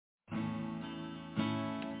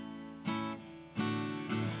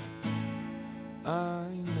I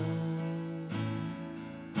know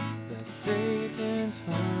that Satan's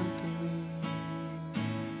hunting me.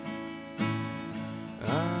 I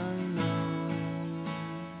know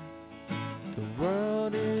the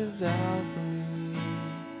world is out for me.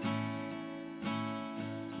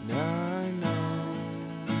 And I know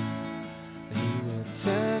that he will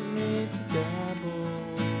tempt me to dabble.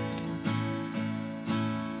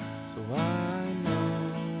 So I know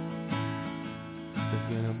there's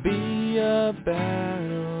gonna be a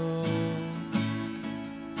battle.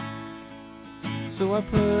 So I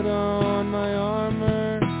put on my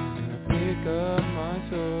armor and I pick up my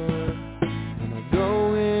sword, and I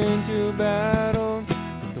go into battle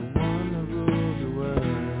with the one that rules the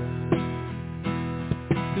world.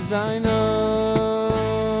 'Cause I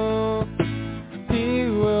know he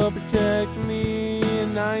will protect me,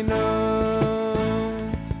 and I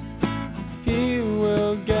know he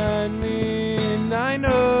will guide me, and I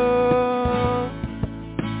know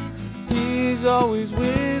he's always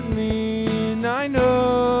with me, and I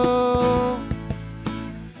know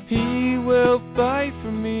he will fight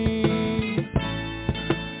for me.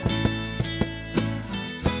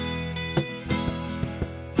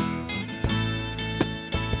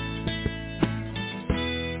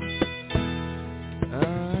 I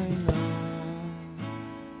know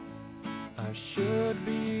I should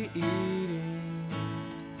be eating.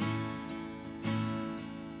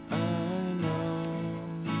 I know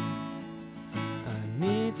I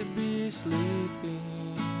need to be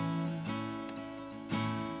sleeping.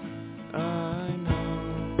 I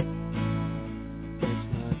know it's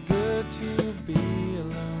not good to be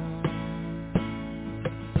alone.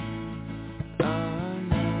 I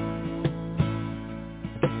know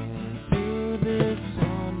I can't do this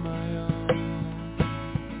on my own.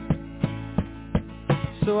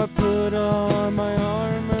 So I put on my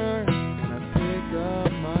armor and I pick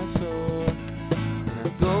up my sword, and I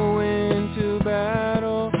go into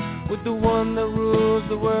battle with the one that rules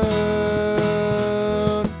the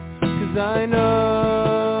world. 'Cause I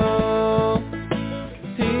know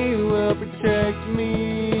he will protect me,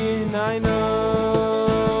 and I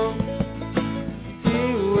know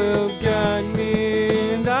he will guide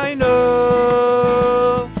me, and I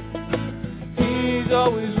know he's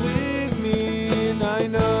always with me, and I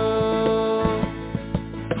know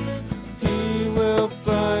he will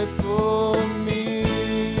fight for me.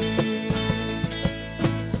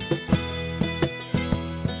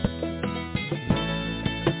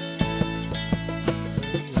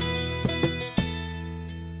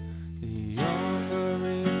 The armor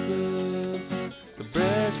is good, the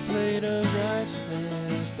breastplate of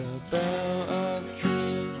righteousness, the belt of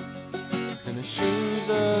truth, and the shoes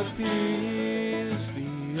of peace. The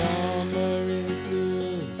armor is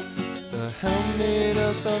good, the helmet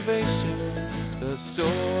of salvation, the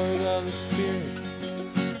sword of the Spirit,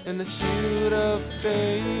 and the shield of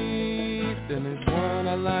faith. And there's one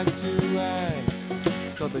I like to ride,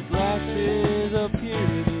 called the glasses of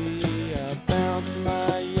purity. I bounce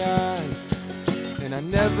my eyes, and I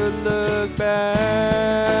never look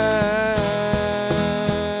back.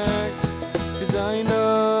 'Cause I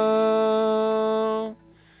know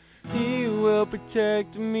he will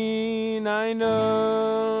protect me, and I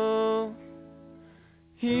know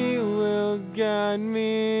he will guide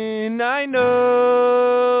me, and I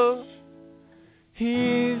know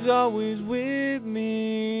he's always with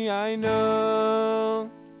me. I know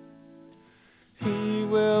he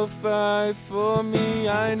will fight for me.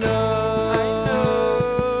 I know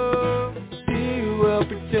he will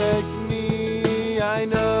protect me. I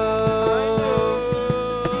know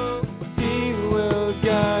he will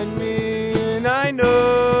guide me, and I know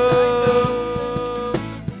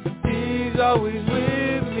he's always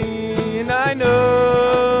with me, and I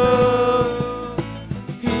know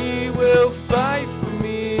he will fight for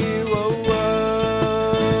me. Whoa,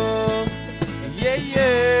 whoa. Yeah,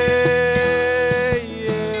 yeah,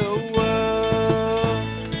 yeah, whoa.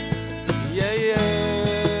 Yeah, yeah,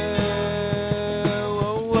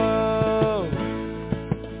 whoa, whoa.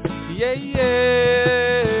 Yeah,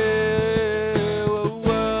 yeah, whoa,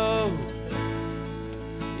 whoa.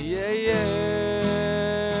 Yeah, yeah,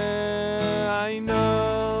 I know.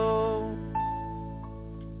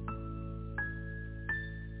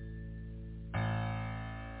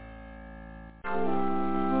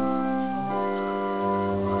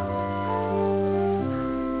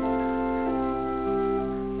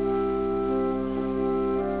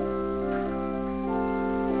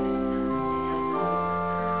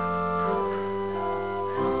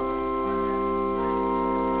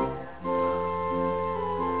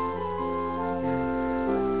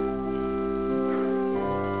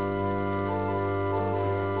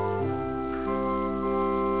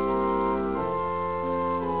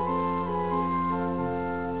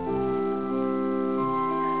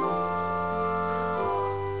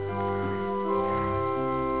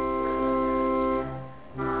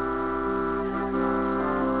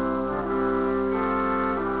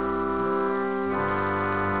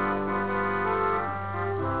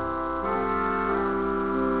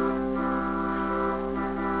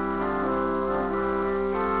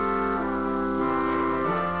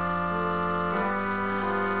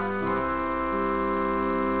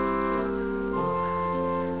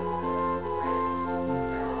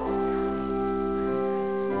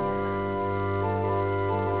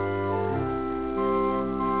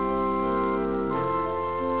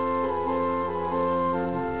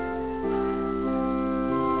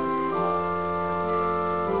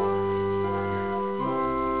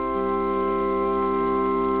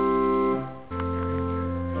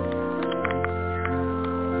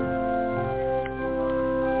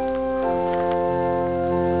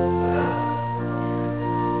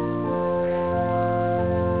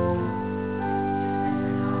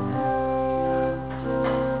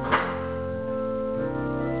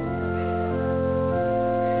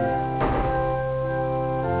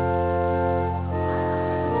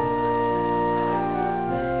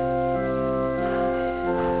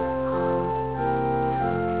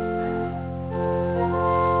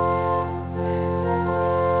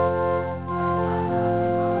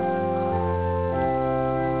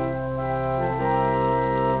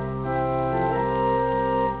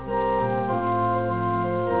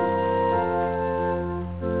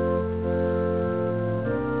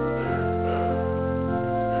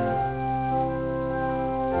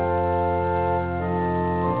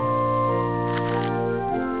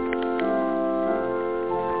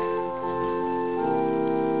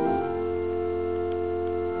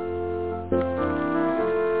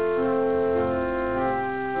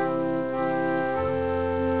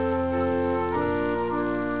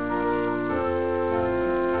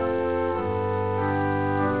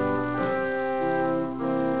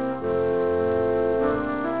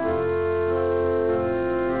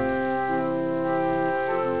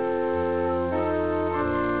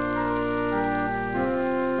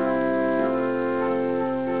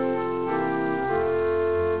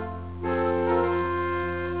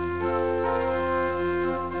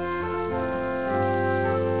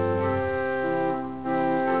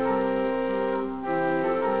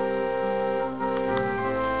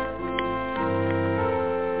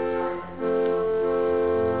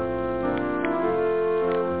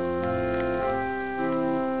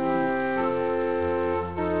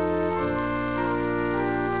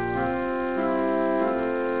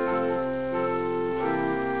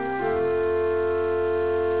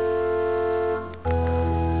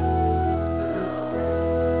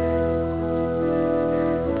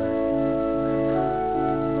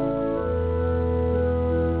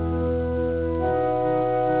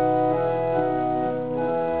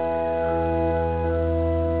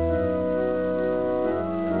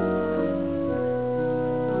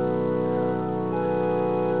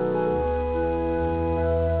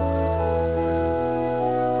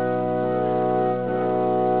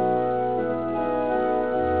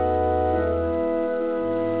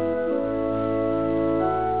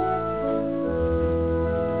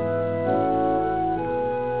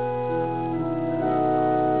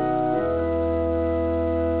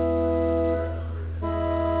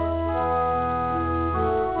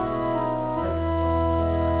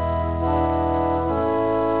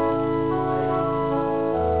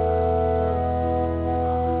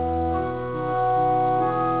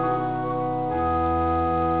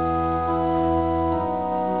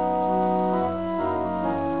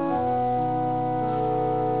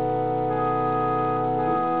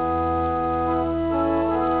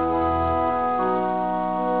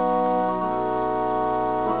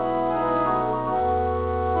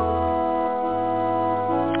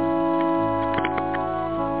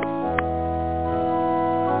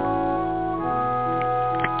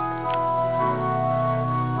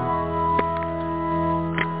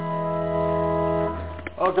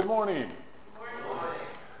 Well, good morning. Good morning.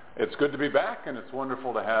 It's good to be back, and it's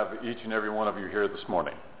wonderful to have each and every one of you here this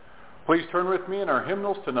morning. Please turn with me in our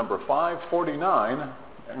hymnals to number 549,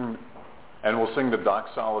 and we'll sing the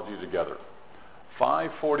doxology together.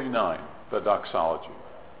 549, the doxology.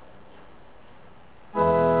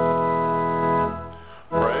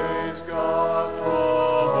 Praise God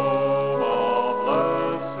from whom all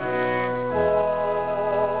blessings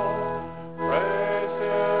flow. Praise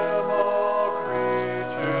Him, all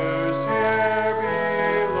creatures here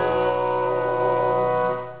below.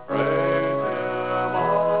 Praise Him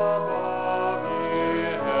above, ye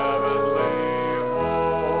heavenly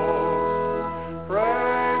hosts.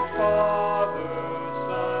 Praise Father,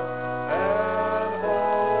 Son, and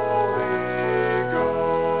Holy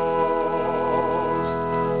Ghost.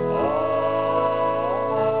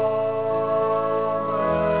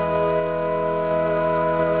 Amen.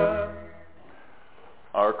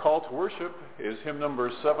 Our call to worship is hymn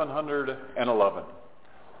number 711.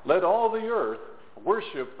 Let all the earth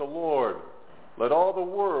worship the Lord. Let all the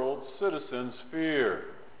world's citizens fear.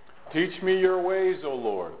 Teach me your ways, O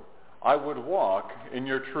Lord. I would walk in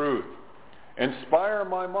your truth. Inspire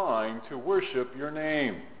my mind to worship your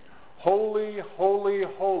name. Holy, holy,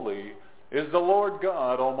 holy is the Lord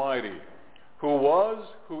God Almighty, who was,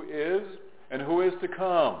 who is, and who is to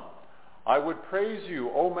come. I would praise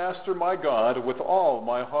you, O Master my God, with all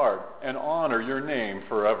my heart, and honor your name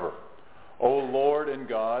forever. O Lord and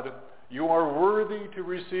God, you are worthy to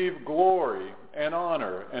receive glory and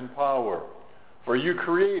honor and power. For you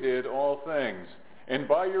created all things, and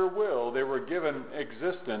by your will they were given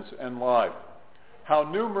existence and life. How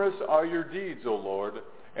numerous are your deeds, O Lord,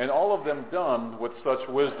 and all of them done with such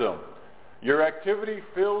wisdom. Your activity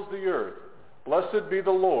fills the earth. Blessed be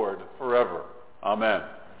the Lord forever. Amen.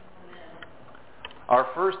 Our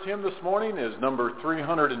first hymn this morning is number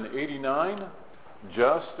 389,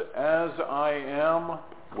 Just As I Am,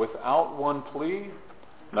 Without One Plea,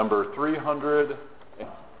 number 300.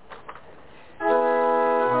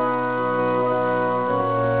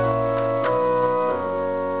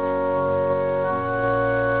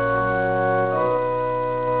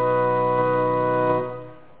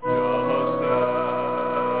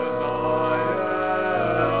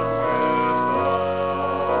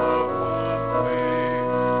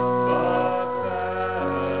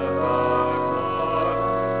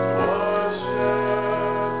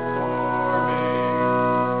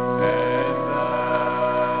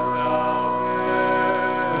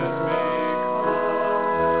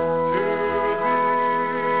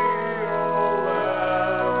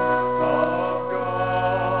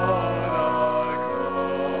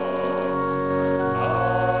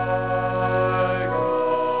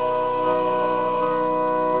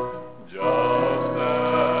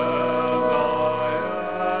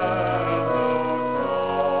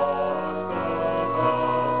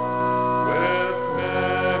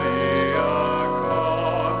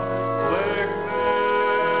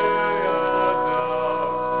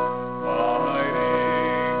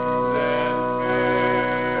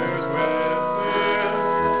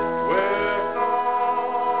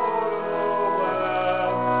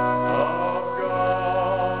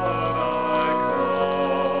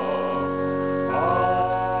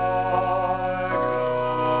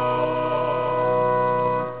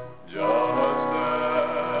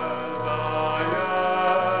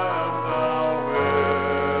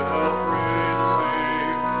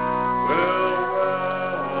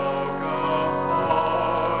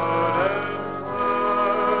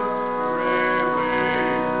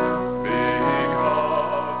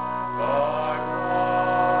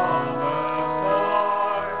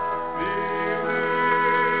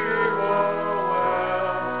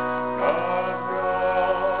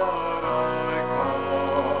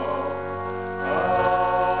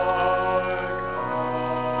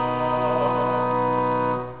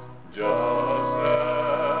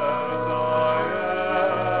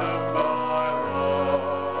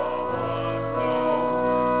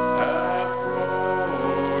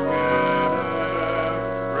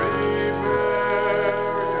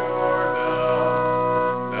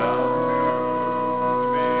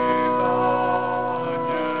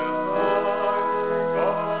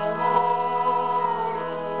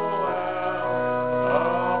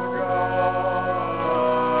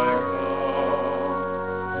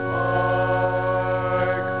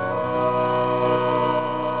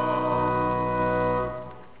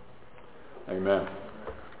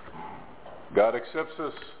 God accepts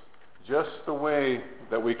us just the way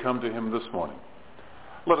that we come to him this morning.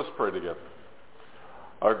 Let us pray together.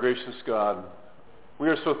 Our gracious God, we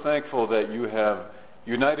are so thankful that you have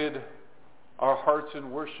united our hearts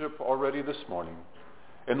in worship already this morning.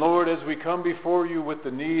 And Lord, as we come before you with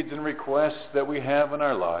the needs and requests that we have in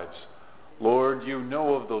our lives, Lord, you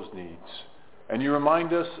know of those needs. And you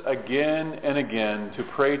remind us again and again to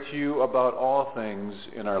pray to you about all things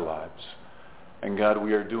in our lives. And God,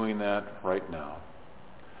 we are doing that right now.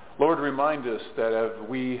 Lord, remind us that as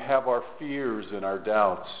we have our fears and our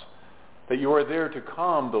doubts, that you are there to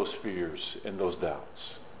calm those fears and those doubts.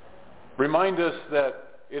 Remind us that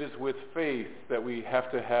it is with faith that we have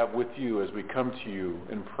to have with you as we come to you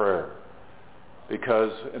in prayer.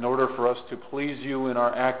 Because in order for us to please you in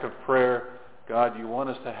our act of prayer, God, you want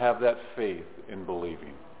us to have that faith in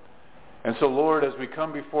believing. And so, Lord, as we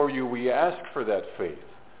come before you, we ask for that faith,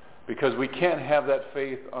 because we can't have that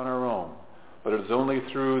faith on our own, but it is only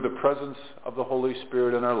through the presence of the Holy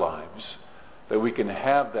Spirit in our lives that we can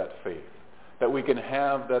have that faith, that we can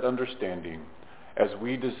have that understanding as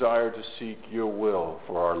we desire to seek your will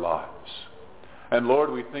for our lives. And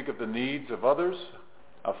Lord, we think of the needs of others,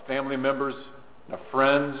 of family members, of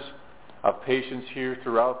friends, of patients here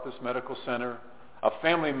throughout this medical center, of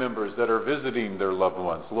family members that are visiting their loved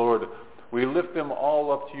ones. Lord, we lift them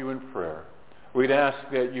all up to you in prayer. We'd ask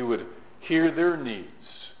that you would hear their needs,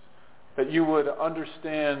 that you would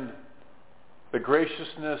understand the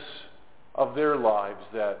graciousness of their lives,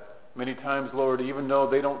 that many times, Lord, even though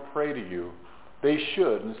they don't pray to you, they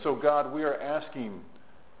should. And so, God, we are asking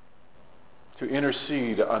to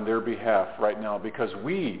intercede on their behalf right now, because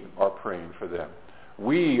we are praying for them.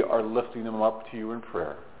 We are lifting them up to you in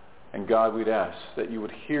prayer. And God, we'd ask that you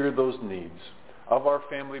would hear those needs of our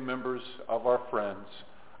family members, of our friends,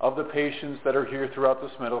 of the patients that are here throughout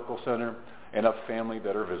this medical center, and of family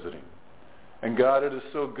that are visiting. And God, it is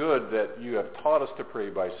so good that you have taught us to pray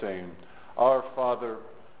by saying, Our Father,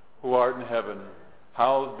 who art in heaven,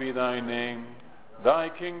 hallowed be thy name. Thy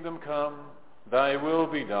kingdom come, thy will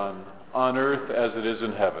be done, on earth as it is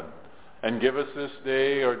in heaven. And give us this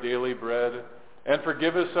day our daily bread, and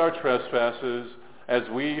forgive us our trespasses, as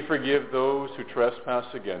we forgive those who trespass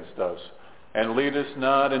against us. And lead us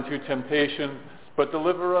not into temptation, but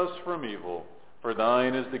deliver us from evil. For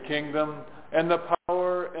thine is the kingdom, and the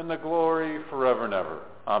power, and the glory, forever and ever.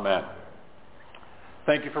 Amen.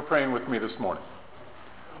 Thank you for praying with me this morning.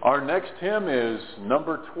 Our next hymn is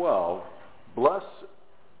number 12, Blessed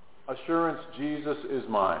Assurance, Jesus is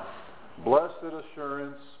Mine. Blessed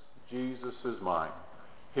Assurance, Jesus is Mine.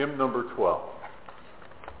 Hymn number 12.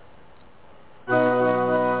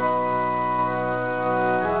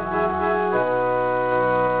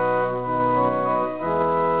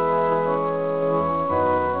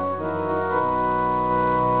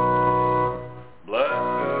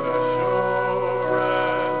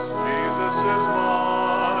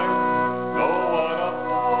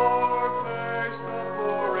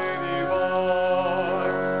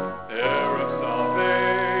 Heir of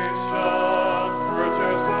salvation,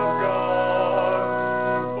 purchase of God.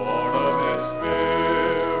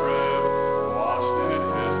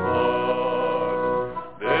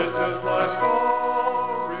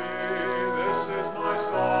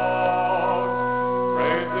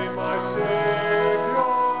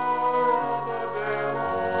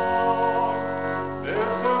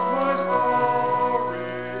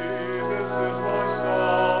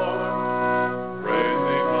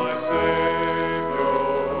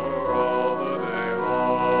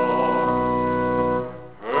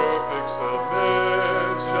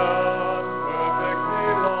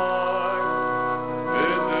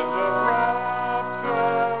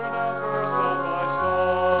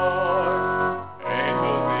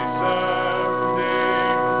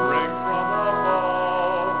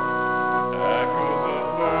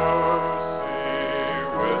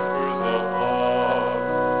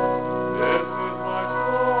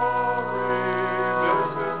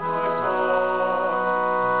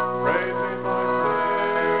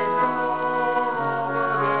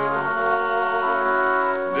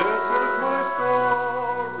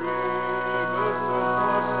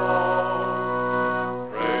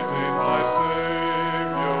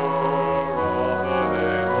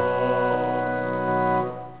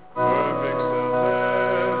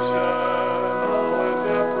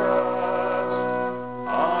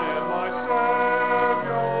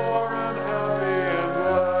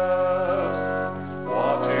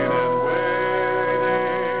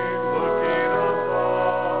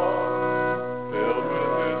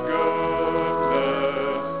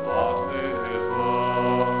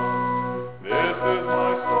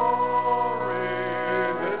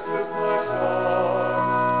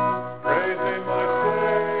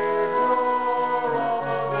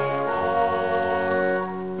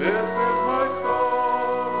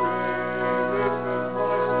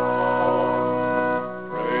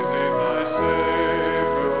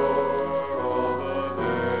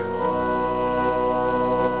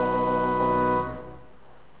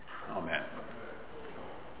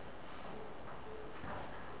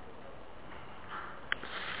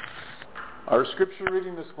 Our scripture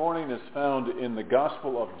reading this morning is found in the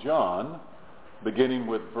Gospel of John, beginning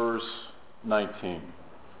with verse 19.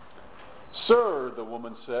 "Sir," the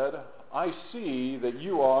woman said, "I see that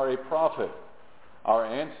you are a prophet. Our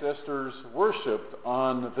ancestors worshipped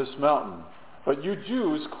on this mountain, but you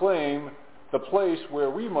Jews claim the place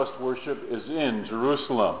where we must worship is in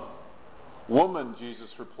Jerusalem." "Woman,"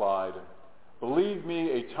 Jesus replied, "believe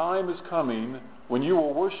me, a time is coming when you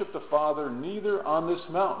will worship the Father neither on this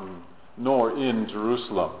mountain nor in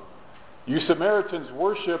Jerusalem. You Samaritans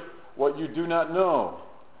worship what you do not know.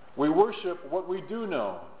 We worship what we do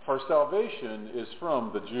know, for salvation is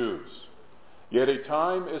from the Jews. Yet a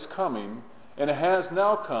time is coming, and it has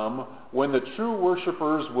now come, when the true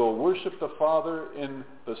worshipers will worship the Father in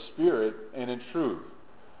the Spirit and in truth,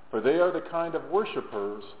 for they are the kind of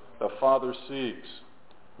worshipers the Father seeks.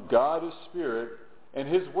 God is Spirit, and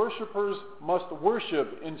his worshipers must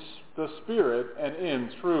worship in the Spirit and in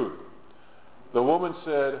truth." The woman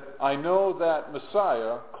said, "I know that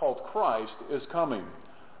Messiah, called Christ, is coming.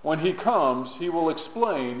 When he comes, he will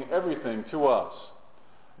explain everything to us."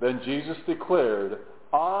 Then Jesus declared,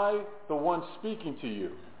 "I, the one speaking to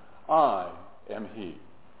you, I am he."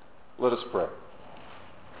 Let us pray.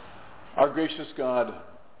 Our gracious God,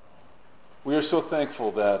 we are so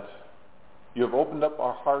thankful that you have opened up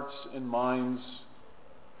our hearts and minds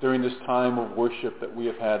during this time of worship that we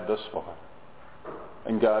have had thus far.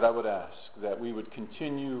 And God, I would ask that we would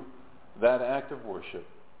continue that act of worship,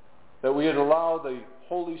 that we would allow the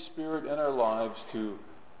Holy Spirit in our lives to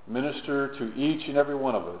minister to each and every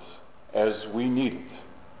one of us as we need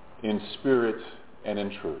it, in spirit and in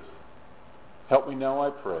truth. Help me now, I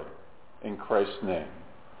pray, in Christ's name.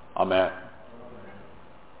 Amen.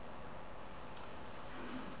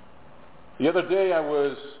 The other day I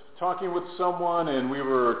was talking with someone, and we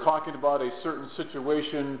were talking about a certain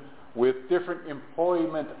situation with different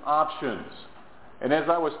employment options. And as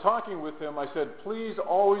I was talking with him, I said, please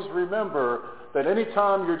always remember that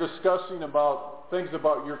anytime you're discussing about things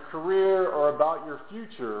about your career or about your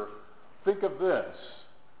future, think of this: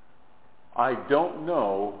 I don't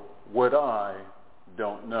know what I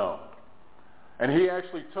don't know. And he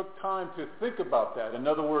actually took time to think about that. In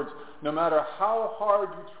other words, no matter how hard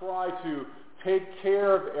you try to take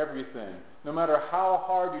care of everything, no matter how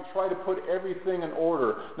hard you try to put everything in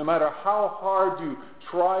order, no matter how hard you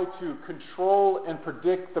try to control and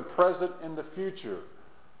predict the present and the future,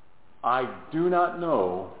 I do not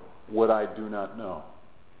know what I do not know.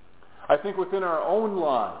 I think within our own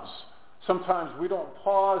lives, sometimes we don't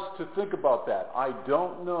pause to think about that. I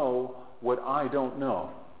don't know what I don't know.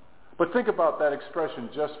 But think about that expression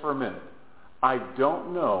just for a minute. I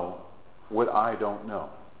don't know what I don't know.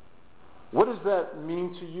 What does that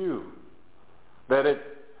mean to you? That it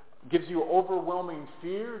gives you overwhelming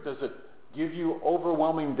fear? Does it give you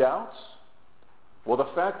overwhelming doubts? Well, the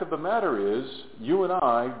fact of the matter is, you and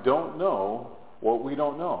I don't know what we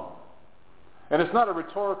don't know. And it's not a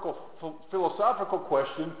rhetorical, philosophical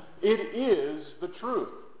question. It is the truth.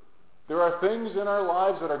 There are things in our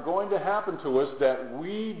lives that are going to happen to us that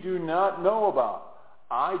we do not know about.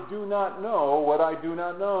 I do not know what I do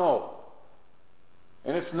not know.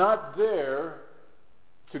 And it's not there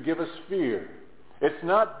to give us fear. It's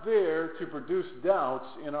not there to produce doubts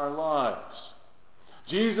in our lives.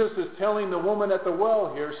 Jesus is telling the woman at the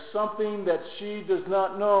well here something that she does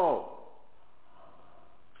not know.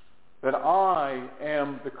 That I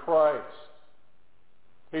am the Christ.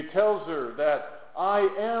 He tells her that I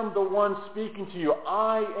am the one speaking to you.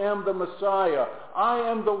 I am the Messiah. I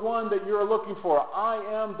am the one that you're looking for. I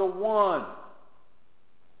am the one.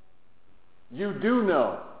 You do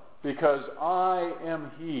know, because I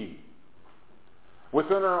am he.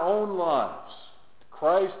 Within our own lives,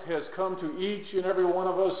 Christ has come to each and every one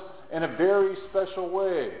of us in a very special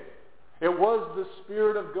way. It was the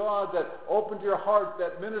Spirit of God that opened your heart,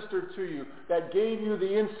 that ministered to you, that gave you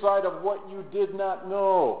the insight of what you did not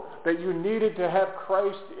know, that you needed to have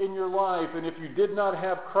Christ in your life. And if you did not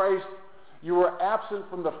have Christ, you were absent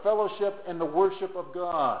from the fellowship and the worship of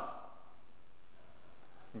God.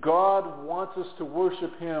 God wants us to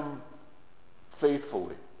worship him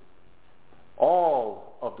faithfully,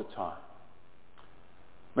 all of the time.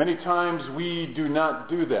 Many times we do not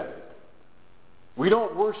do that. We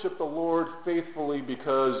don't worship the Lord faithfully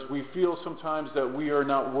because we feel sometimes that we are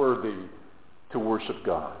not worthy to worship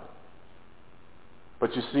God.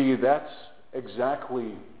 But you see, that's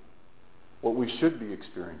exactly what we should be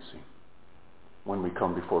experiencing when we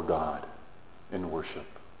come before God in worship.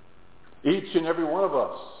 Each and every one of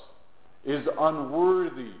us is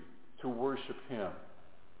unworthy to worship him.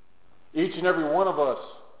 Each and every one of us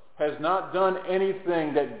has not done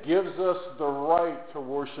anything that gives us the right to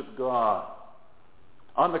worship God.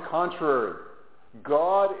 On the contrary,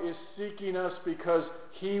 God is seeking us because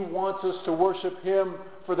He wants us to worship Him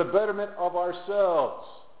for the betterment of ourselves.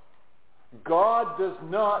 God does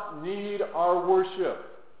not need our worship.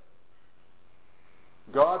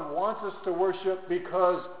 God wants us to worship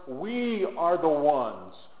because we are the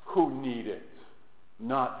ones who need it,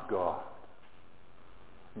 not God.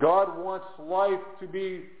 God wants life to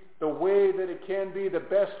be the way that it can be, the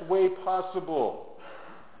best way possible.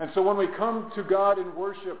 And so when we come to God in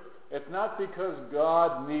worship, it's not because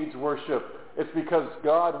God needs worship. It's because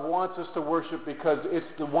God wants us to worship because it's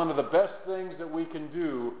one of the best things that we can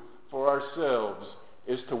do for ourselves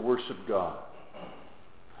is to worship God.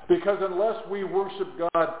 Because unless we worship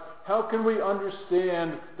God, how can we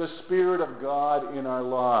understand the Spirit of God in our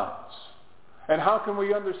lives? And how can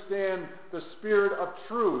we understand the spirit of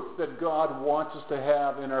truth that God wants us to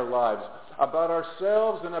have in our lives about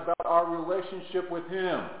ourselves and about our relationship with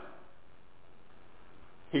Him?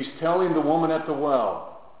 He's telling the woman at the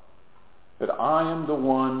well that I am the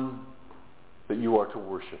one that you are to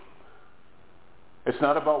worship. It's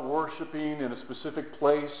not about worshiping in a specific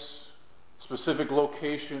place, specific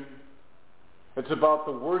location. It's about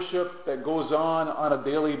the worship that goes on a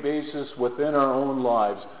daily basis within our own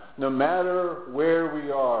lives. No matter where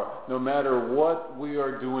we are, no matter what we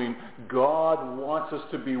are doing, God wants us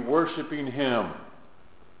to be worshiping Him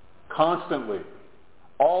constantly,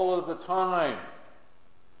 all of the time.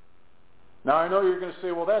 Now I know you're going to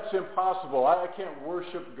say, well, that's impossible. I can't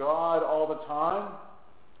worship God all the time.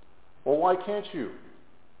 Well, why can't you?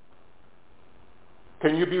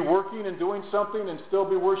 Can you be working and doing something and still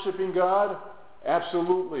be worshiping God?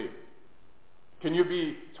 Absolutely. Can you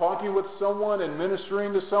be talking with someone and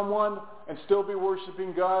ministering to someone and still be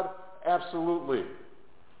worshiping God? Absolutely.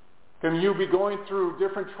 Can you be going through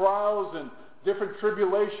different trials and different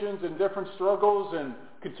tribulations and different struggles and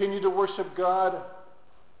continue to worship God?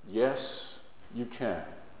 Yes, you can.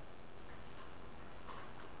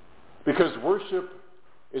 Because worship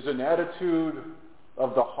is an attitude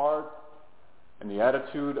of the heart and the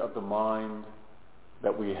attitude of the mind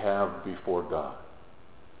that we have before God.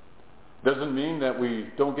 Doesn't mean that we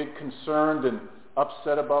don't get concerned and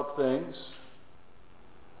upset about things.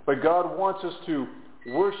 But God wants us to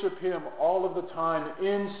worship Him all of the time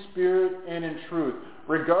in spirit and in truth,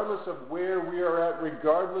 regardless of where we are at,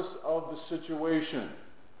 regardless of the situation.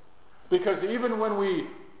 Because even when we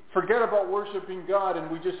forget about worshiping God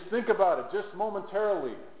and we just think about it just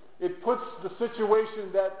momentarily, it puts the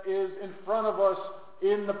situation that is in front of us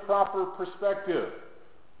in the proper perspective.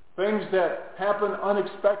 Things that happen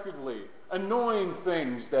unexpectedly, annoying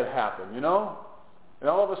things that happen, And all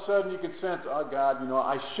of a sudden you can sense, oh God,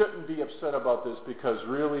 I shouldn't be upset about this because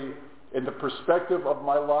really, in the perspective of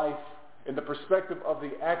my life, in the perspective of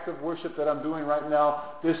the act of worship that I'm doing right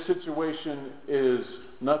now, this situation is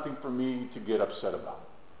nothing for me to get upset about.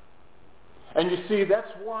 And you see,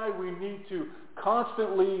 that's why we need to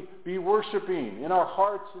constantly be worshiping in our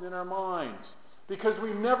hearts and in our minds. Because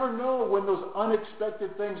we never know when those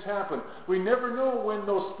unexpected things happen. We never know when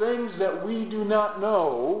those things that we do not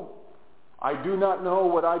know, I do not know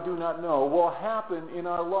what I do not know, will happen in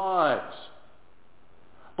our lives.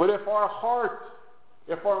 But if our heart,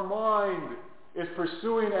 if our mind is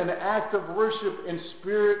pursuing an act of worship in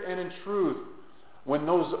spirit and in truth, when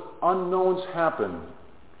those unknowns happen,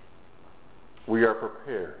 we are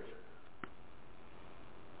prepared.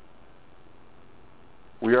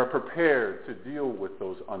 We are prepared to deal with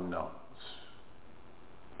those unknowns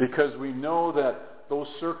because we know that those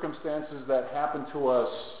circumstances that happen to us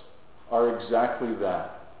are exactly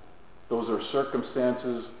that. Those are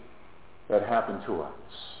circumstances that happen to us.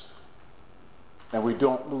 And we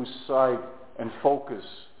don't lose sight and focus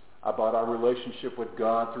about our relationship with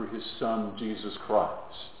God through His Son, Jesus Christ.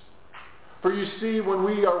 For you see, when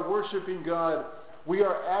we are worshiping God, we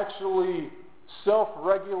are actually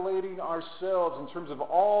self-regulating ourselves in terms of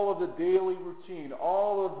all of the daily routine,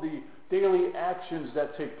 all of the daily actions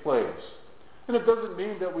that take place. And it doesn't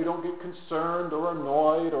mean that we don't get concerned or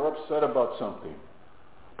annoyed or upset about something.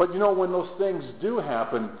 But when those things do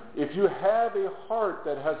happen, if you have a heart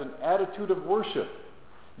that has an attitude of worship,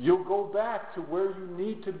 you'll go back to where you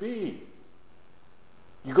need to be.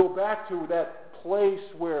 You go back to that place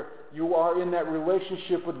where you are in that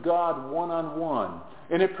relationship with God one-on-one.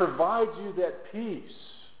 And it provides you that peace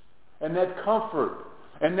and that comfort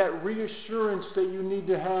and that reassurance that you need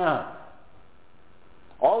to have.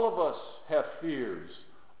 All of us have fears.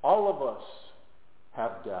 All of us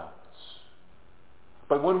have doubts.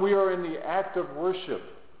 But when we are in the act of worship,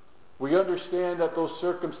 we understand that those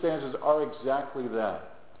circumstances are exactly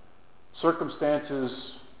that. Circumstances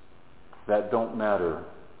that don't matter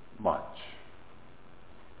much.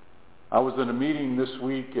 I was in a meeting this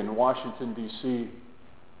week in Washington, D.C.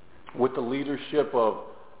 with the leadership of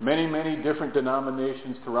many, many different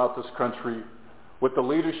denominations throughout this country, with the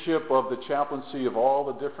leadership of the chaplaincy of all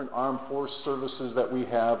the different armed force services that we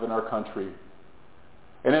have in our country.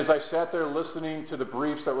 And as I sat there listening to the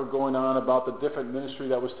briefs that were going on about the different ministry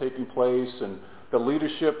that was taking place, and the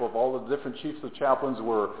leadership of all the different chiefs of chaplains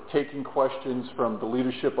were taking questions from the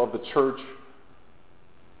leadership of the church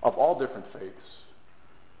of all different faiths,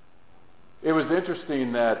 it was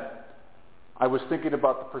interesting that I was thinking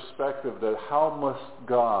about the perspective that how must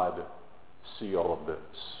God see all of this?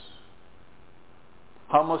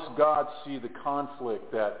 How must God see the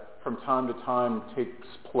conflict that from time to time takes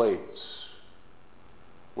place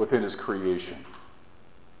within his creation?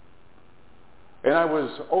 And I was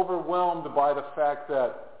overwhelmed by the fact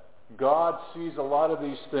that God sees a lot of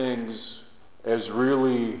these things as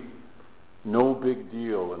really no big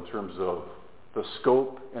deal in terms of the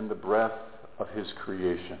scope and the breadth of his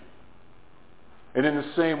creation. And in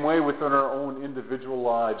the same way, within our own individual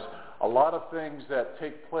lives, a lot of things that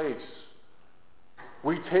take place,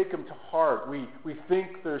 we take them to heart. We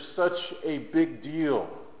think they're such a big deal.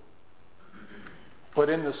 But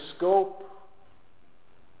in the scope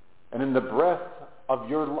and in the breadth of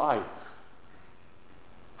your life,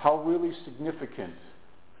 how really significant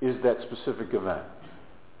is that specific event?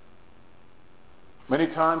 Many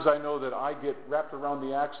times I know that I get wrapped around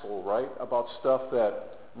the axle, right, about stuff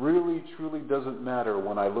that really, truly doesn't matter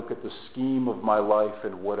when I look at the scheme of my life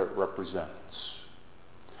and what it represents.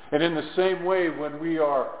 And in the same way, when we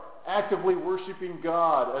are actively worshiping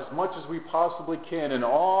God as much as we possibly can in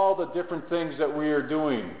all the different things that we are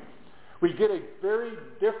doing, we get a very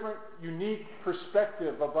different, unique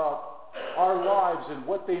perspective about our lives and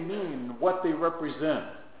what they mean, what they represent.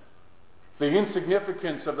 The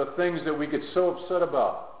insignificance of the things that we get so upset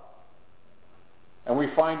about. And we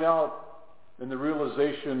find out in the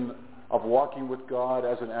realization of walking with God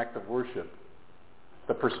as an act of worship,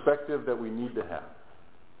 the perspective that we need to have.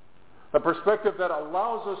 The perspective that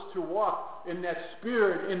allows us to walk in that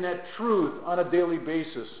spirit, in that truth on a daily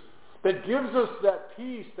basis. That gives us that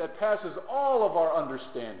peace that passes all of our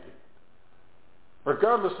understanding.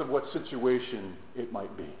 Regardless of what situation it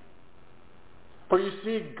might be. For you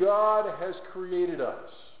see, God has created us.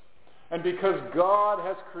 And because God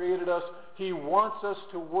has created us, he wants us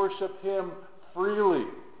to worship him freely,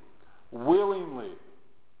 willingly.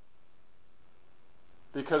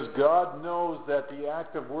 Because God knows that the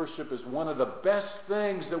act of worship is one of the best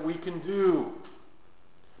things that we can do.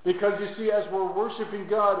 Because you see, as we're worshiping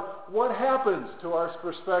God, what happens to our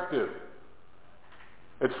perspective?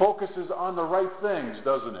 It focuses on the right things,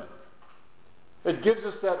 doesn't it? It gives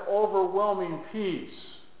us that overwhelming peace.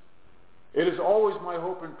 It is always my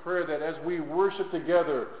hope and prayer that as we worship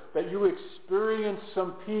together, that you experience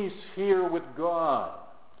some peace here with God,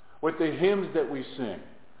 with the hymns that we sing,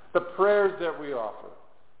 the prayers that we offer,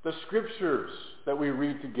 the scriptures that we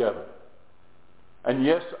read together. And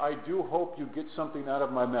yes, I do hope you get something out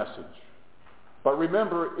of my message. But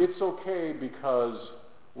remember, it's okay because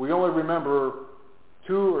we only remember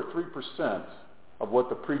 2 or 3% of what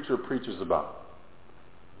the preacher preaches about.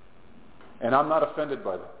 And I'm not offended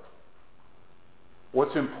by that.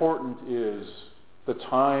 What's important is the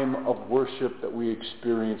time of worship that we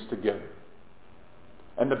experience together.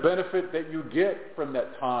 And the benefit that you get from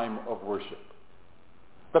that time of worship.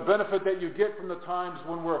 The benefit that you get from the times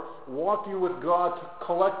when we're walking with God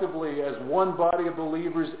collectively as one body of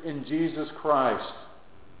believers in Jesus Christ.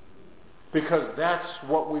 Because that's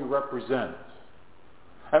what we represent.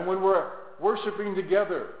 And when we're worshiping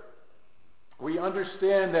together, we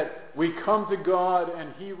understand that we come to God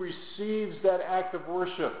and he receives that act of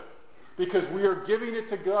worship because we are giving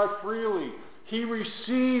it to God freely. He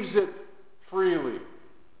receives it freely.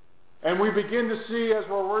 And we begin to see as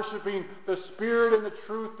we're worshiping the spirit and the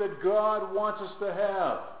truth that God wants us to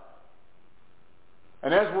have.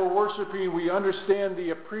 And as we're worshiping, we understand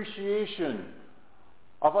the appreciation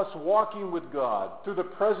of us walking with God through the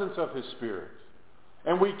presence of his Spirit.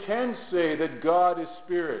 And we can say that God is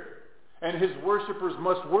Spirit, and his worshipers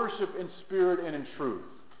must worship in spirit and in truth.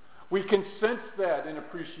 We can sense that in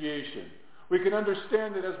appreciation. We can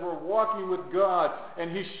understand that as we're walking with God,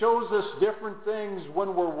 and he shows us different things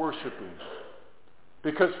when we're worshiping.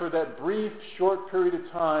 Because for that brief, short period of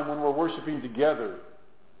time when we're worshiping together,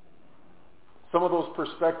 some of those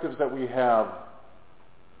perspectives that we have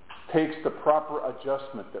takes the proper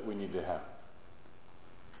adjustment that we need to have.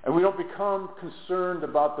 And we don't become concerned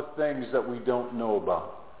about the things that we don't know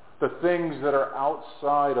about. The things that are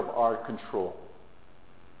outside of our control.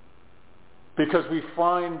 Because we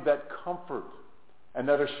find that comfort and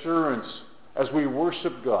that assurance as we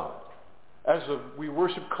worship God. we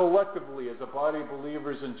worship collectively as a body of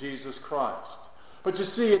believers in Jesus Christ. But you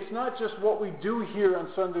see, it's not just what we do here on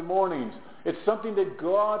Sunday mornings. It's something that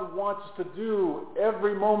God wants us to do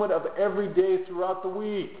every moment of every day throughout the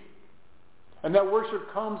week. And that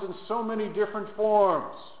worship comes in so many different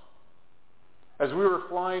forms. As we were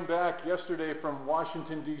flying back yesterday from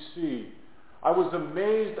Washington, D.C., I was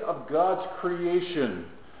amazed of God's creation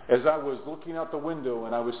as I was looking out the window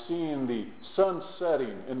and I was seeing the sun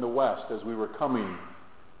setting in the west as we were coming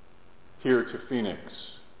here to Phoenix.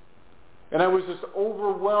 And I was just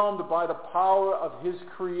overwhelmed by the power of His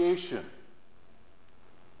creation.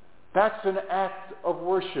 That's an act of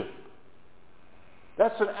worship.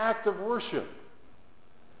 That's an act of worship.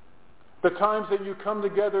 The times that you come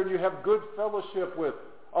together and you have good fellowship with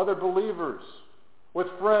other believers, with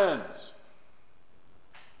friends,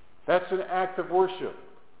 that's an act of worship.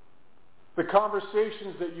 The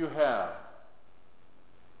conversations that you have,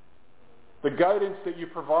 the guidance that you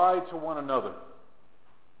provide to one another,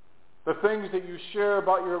 the things that you share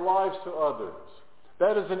about your lives to others,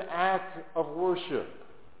 that is an act of worship.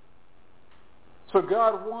 So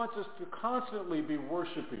God wants us to constantly be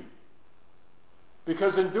worshiping.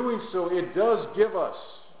 Because in doing so, it does give us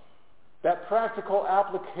that practical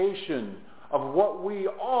application of what we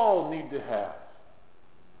all need to have.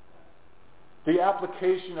 The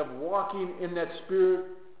application of walking in that spirit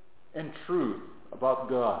and truth about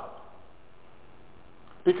God.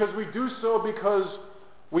 Because we do so because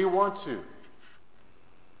we want to.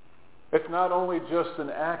 It's not only just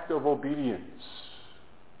an act of obedience.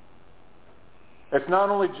 It's not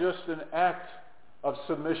only just an act of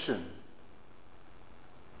submission.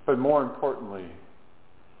 But more importantly,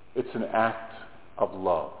 it's an act of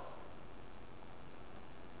love.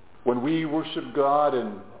 When we worship God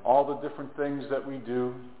in all the different things that we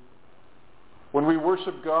do, when we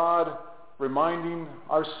worship God reminding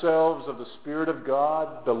ourselves of the Spirit of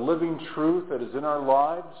God, the living truth that is in our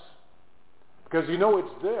lives, because you know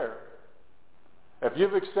it's there. If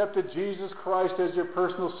you've accepted Jesus Christ as your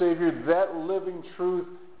personal Savior, that living truth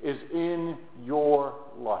is in your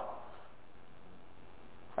life.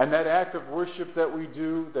 And that act of worship that we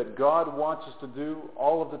do, that God wants us to do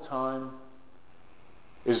all of the time,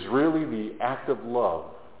 is really the act of love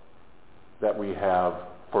that we have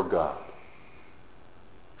for God.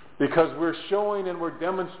 Because we're showing and we're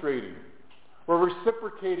demonstrating, we're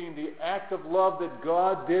reciprocating the act of love that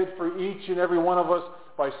God did for each and every one of us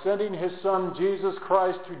by sending His Son, Jesus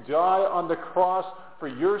Christ, to die on the cross for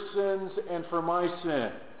your sins and for my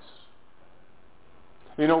sins.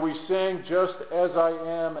 You know, we sang Just As I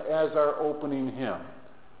Am as our opening hymn.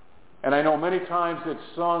 And I know many times it's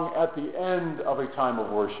sung at the end of a time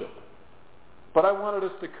of worship. But I wanted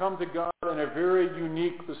us to come to God in a very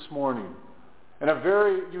unique this morning, in a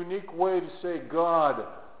very unique way to say, God,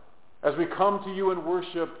 as we come to you in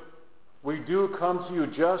worship, we do come to you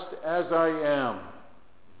just as I am,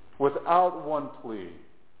 without one plea.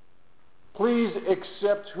 Please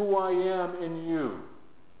accept who I am in you.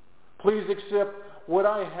 Please accept what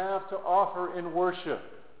I have to offer in worship.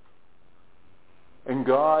 And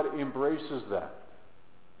God embraces that.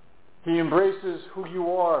 He embraces who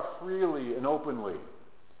you are freely and openly.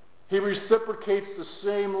 He reciprocates the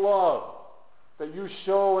same love that you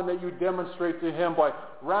show and that you demonstrate to Him by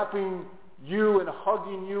wrapping you and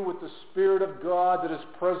hugging you with the Spirit of God that is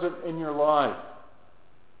present in your life.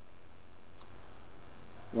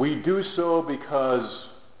 We do so because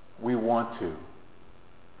we want to.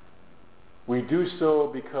 We do so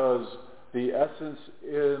because the essence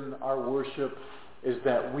in our worship is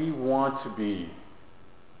that we want to be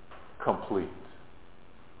complete.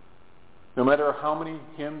 No matter how many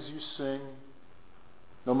hymns you sing,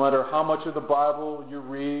 no matter how much of the Bible you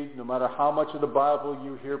read, no matter how much of the Bible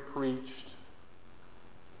you hear preached,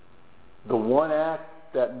 the one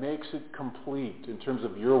act that makes it complete in terms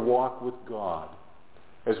of your walk with God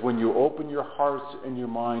is when you open your hearts and your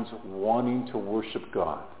minds wanting to worship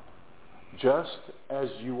God, just as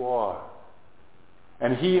you are.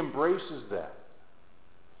 And He embraces that.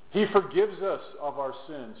 He forgives us of our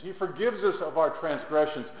sins. He forgives us of our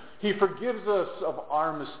transgressions. He forgives us of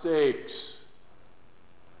our mistakes.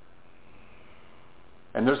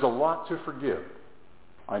 And there's a lot to forgive.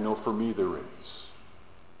 I know for me there is.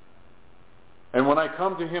 And when I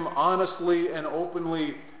come to Him honestly and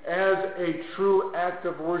openly as a true act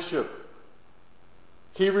of worship,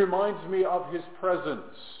 He reminds me of His presence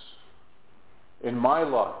in my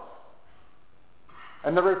life.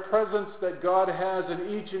 And the very presence that God has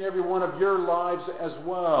in each and every one of your lives as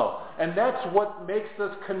well. And that's what makes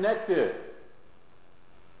us connected.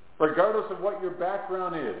 Regardless of what your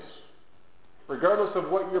background is. regardless of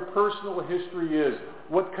what your personal history is,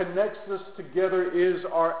 what connects us together is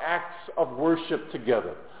our acts of worship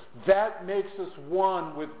together. That makes us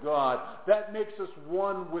one with God. That makes us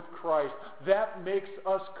one with Christ. That makes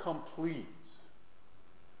us complete.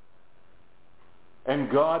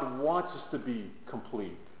 And God wants us to be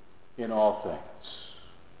complete in all things.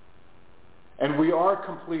 And we are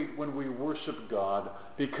complete when we worship God,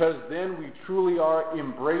 because then we truly are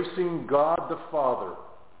embracing God the Father.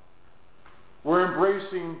 We're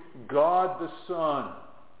embracing God the Son.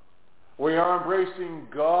 We are embracing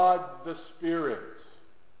God the Spirit.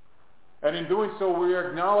 And in doing so, we are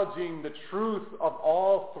acknowledging the truth of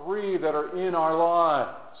all three that are in our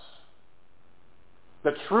lives.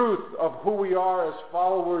 The truth of who we are as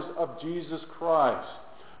followers of Jesus Christ.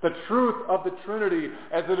 The truth of the Trinity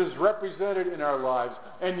as it is represented in our lives.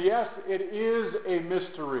 And yes, it is a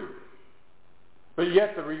mystery. But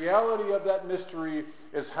yet the reality of that mystery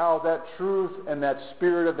is how that truth and that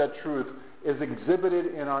spirit of that truth is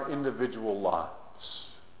exhibited in our individual lives.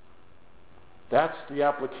 That's the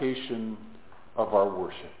application of our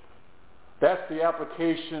worship. That's the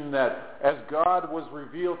application that as God was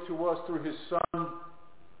revealed to us through his Son,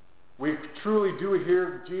 we truly do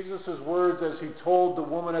hear Jesus' words as he told the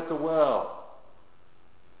woman at the well.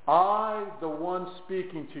 I, the one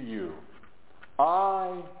speaking to you,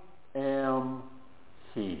 I am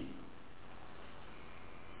he.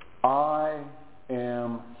 I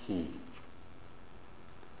am he.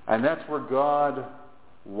 And that's where God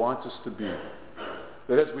wants us to be.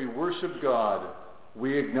 That as we worship God,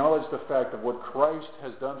 we acknowledge the fact of what Christ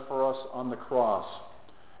has done for us on the cross.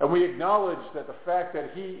 And we acknowledge that the fact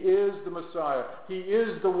that he is the Messiah, he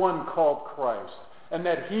is the one called Christ, and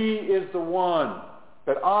that he is the one,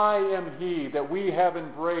 that I am he, that we have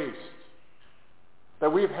embraced,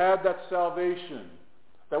 that we've had that salvation,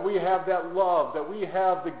 that we have that love, that we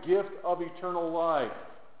have the gift of eternal life,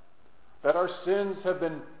 that our sins have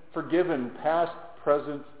been forgiven, past,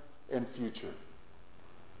 present, and future.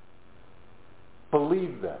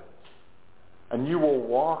 Believe that, and you will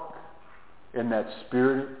walk in that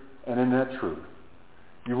spirit and in that truth.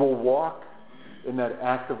 You will walk in that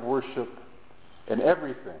act of worship in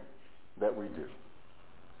everything that we do.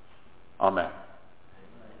 Amen.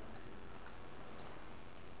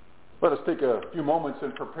 Let us take a few moments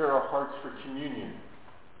and prepare our hearts for communion.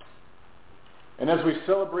 And as we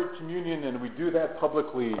celebrate communion and we do that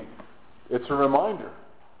publicly, it's a reminder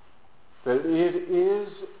that it is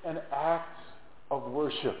an act of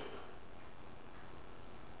worship.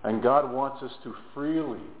 And God wants us to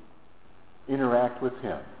freely interact with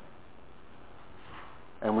him.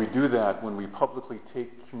 And we do that when we publicly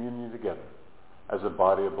take communion together as a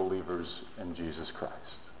body of believers in Jesus Christ.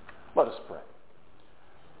 Let us pray.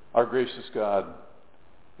 Our gracious God,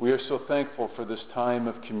 we are so thankful for this time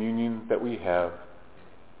of communion that we have,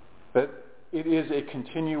 that it is a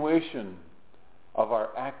continuation of our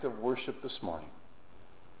act of worship this morning.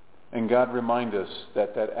 And God, remind us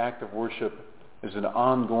that that act of worship is an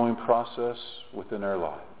ongoing process within our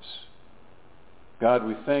lives. God,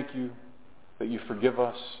 we thank you that you forgive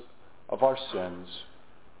us of our sins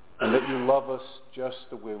and that you love us just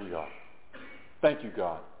the way we are. Thank you,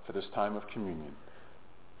 God, for this time of communion.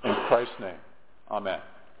 In Christ's name, amen.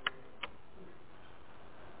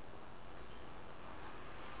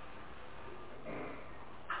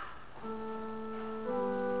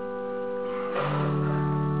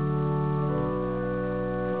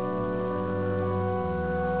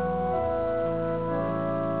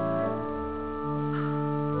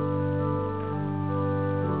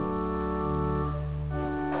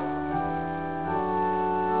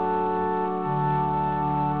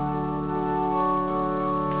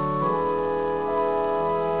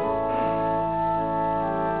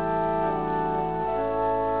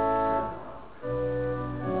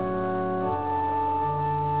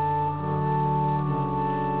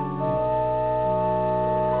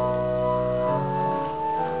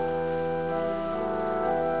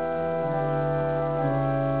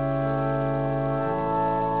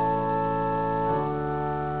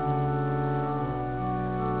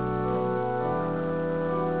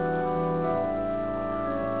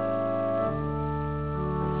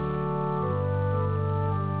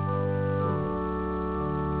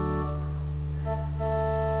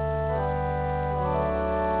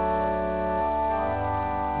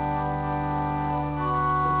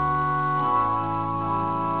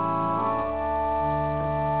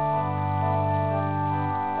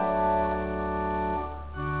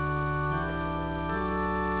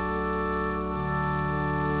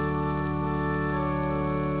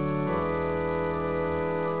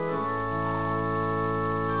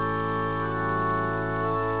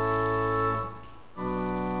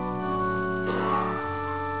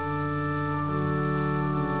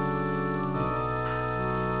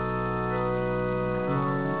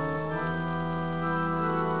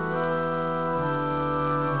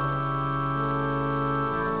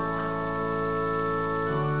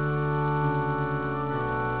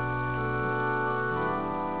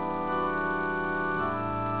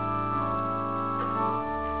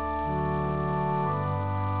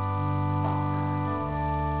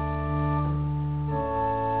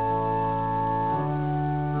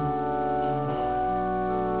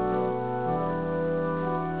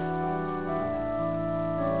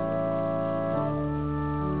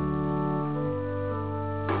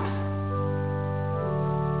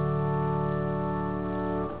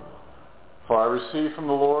 received from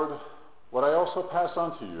the Lord what I also pass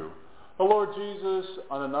on to you. The Lord Jesus,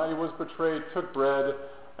 on the night he was betrayed, took bread,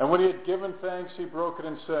 and when he had given thanks, he broke it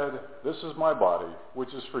and said, "This is my body,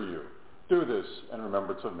 which is for you. Do this in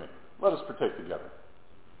remembrance of me." Let us partake together.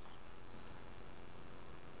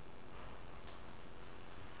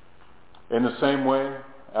 In the same way,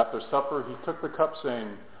 after supper, he took the cup,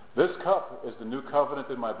 saying, "This cup is the new covenant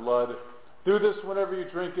in my blood. Do this whenever you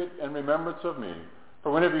drink it in remembrance of me.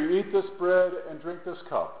 For whenever you eat this bread and drink this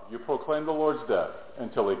cup, you proclaim the Lord's death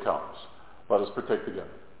until he comes." Let us partake together.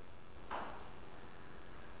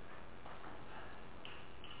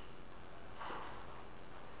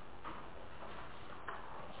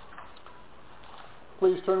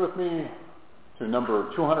 Please turn with me to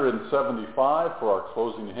number 275 for our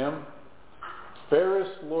closing hymn.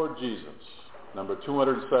 Fairest Lord Jesus, number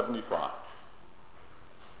 275.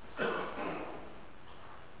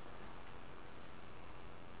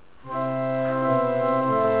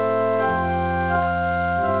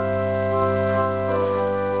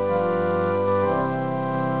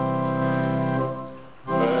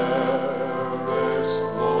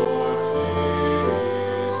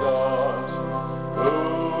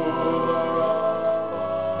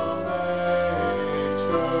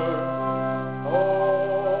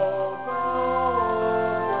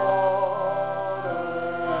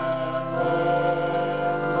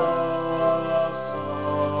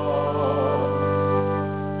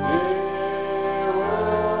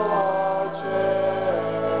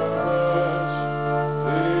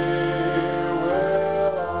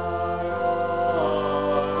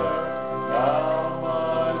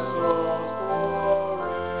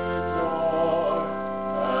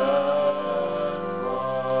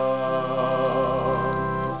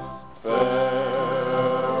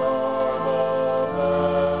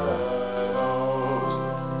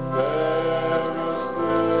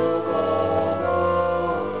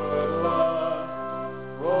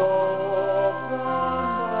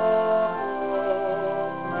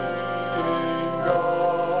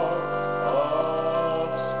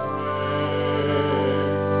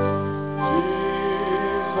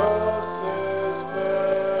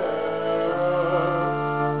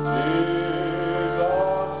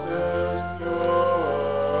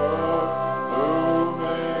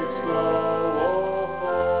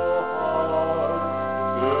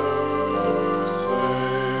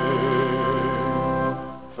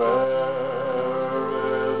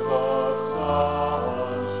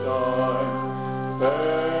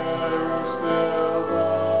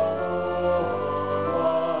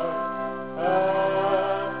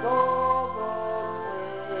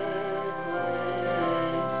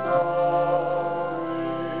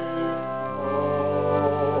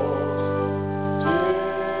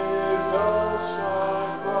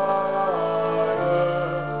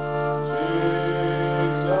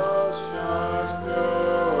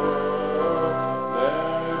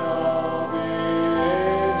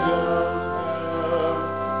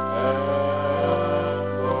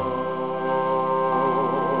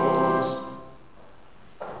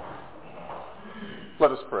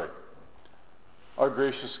 Let us pray. Our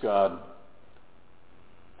gracious God,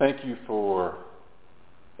 thank you for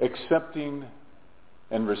accepting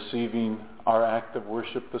and receiving our act of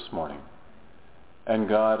worship this morning. And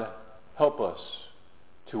God, help us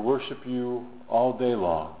to worship you all day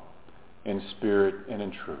long in spirit and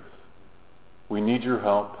in truth. We need your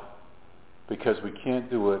help because we can't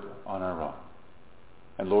do it on our own.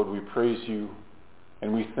 And Lord, we praise you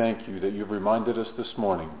and we thank you that you've reminded us this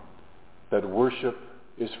morning that worship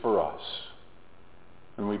is for us.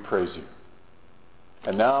 And we praise you.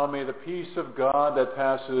 And now may the peace of God that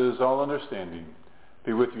passes all understanding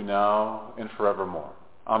be with you now and forevermore.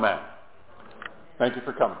 Amen. Thank you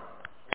for coming.